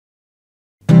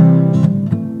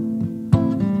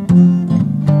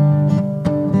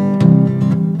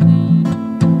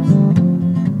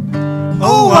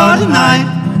what a night.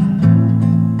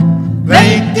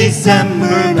 Late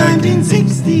December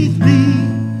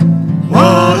 1963.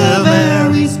 What a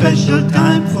very special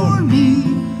time for me,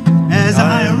 as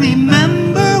I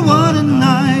remember what a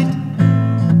night.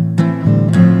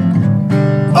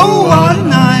 Oh, what a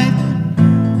night.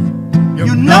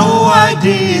 You know I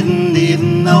didn't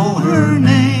even know her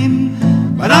name,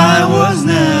 but I was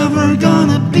never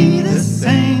gonna be the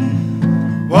same.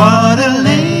 What a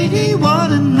lady,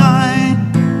 what a night.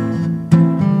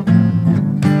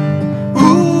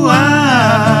 Ooh,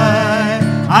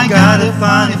 I got a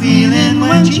funny feeling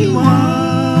when she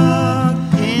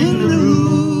walked in the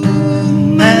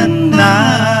room, and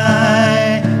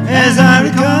as I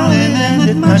recall, it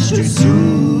ended much too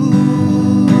soon.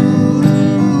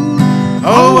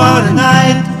 Oh, what a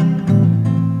night,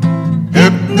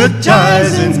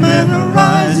 hypnotizing,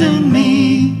 memorizing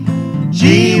me.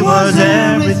 She was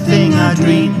everything I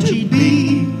dreamed she'd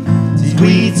be.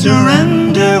 Sweet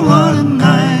surrender, what a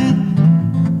night.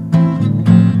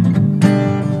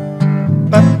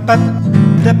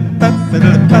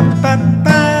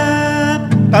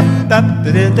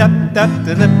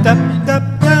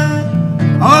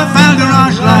 Oh, I felt the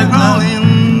rush like rolling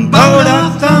bolt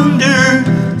of thunder,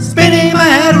 spinning my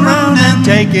head around and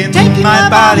taking my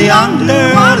body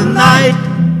under. What a night.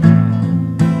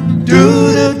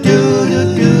 Do do do do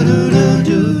do do do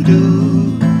do do.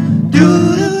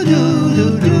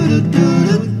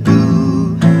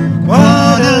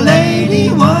 What a lady,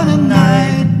 what a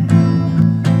night.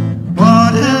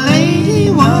 What a lady,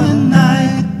 what a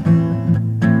night.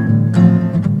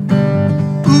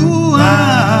 Ooh,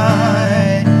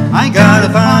 I got a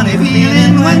funny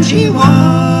feeling when she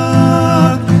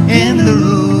walked in the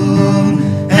room,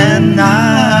 and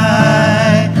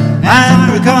I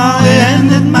recall it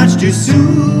ended much too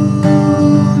soon.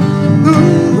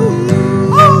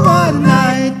 Ooh, oh, what a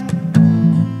night.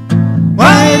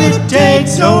 Why did it take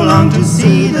so long to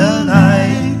see the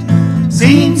light?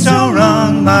 Seemed so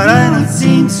wrong, but I don't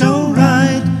seem so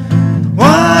right.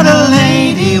 What a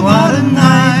lady, what a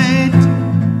night.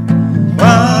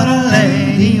 What a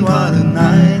lady, what a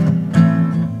night.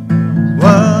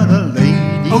 What a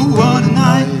lady, oh, what a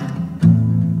night.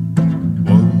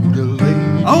 What a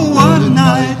lady, oh, what a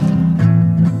night.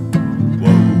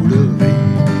 What a lady,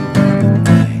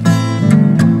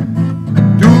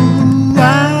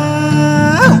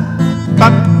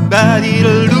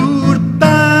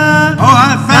 oh, I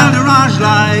felt a rush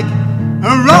like a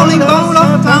rolling bolt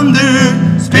of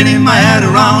thunder, spinning my head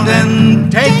around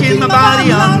and taking my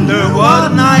body under.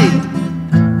 What a night.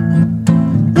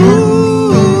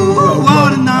 Ooh,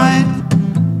 what a night.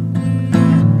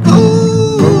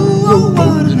 Ooh,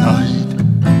 what a night.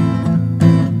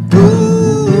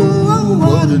 Ooh,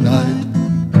 what a night.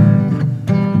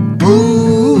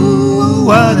 Ooh,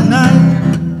 what a night.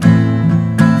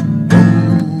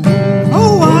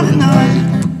 Oh, what a night.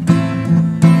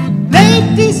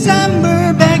 Late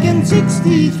December back in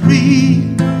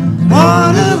 '63.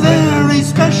 What a very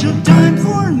special time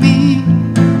for me,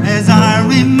 as I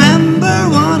remember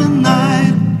what a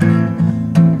night.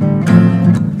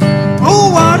 Oh,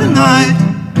 what a night.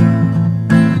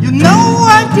 You know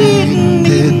I didn't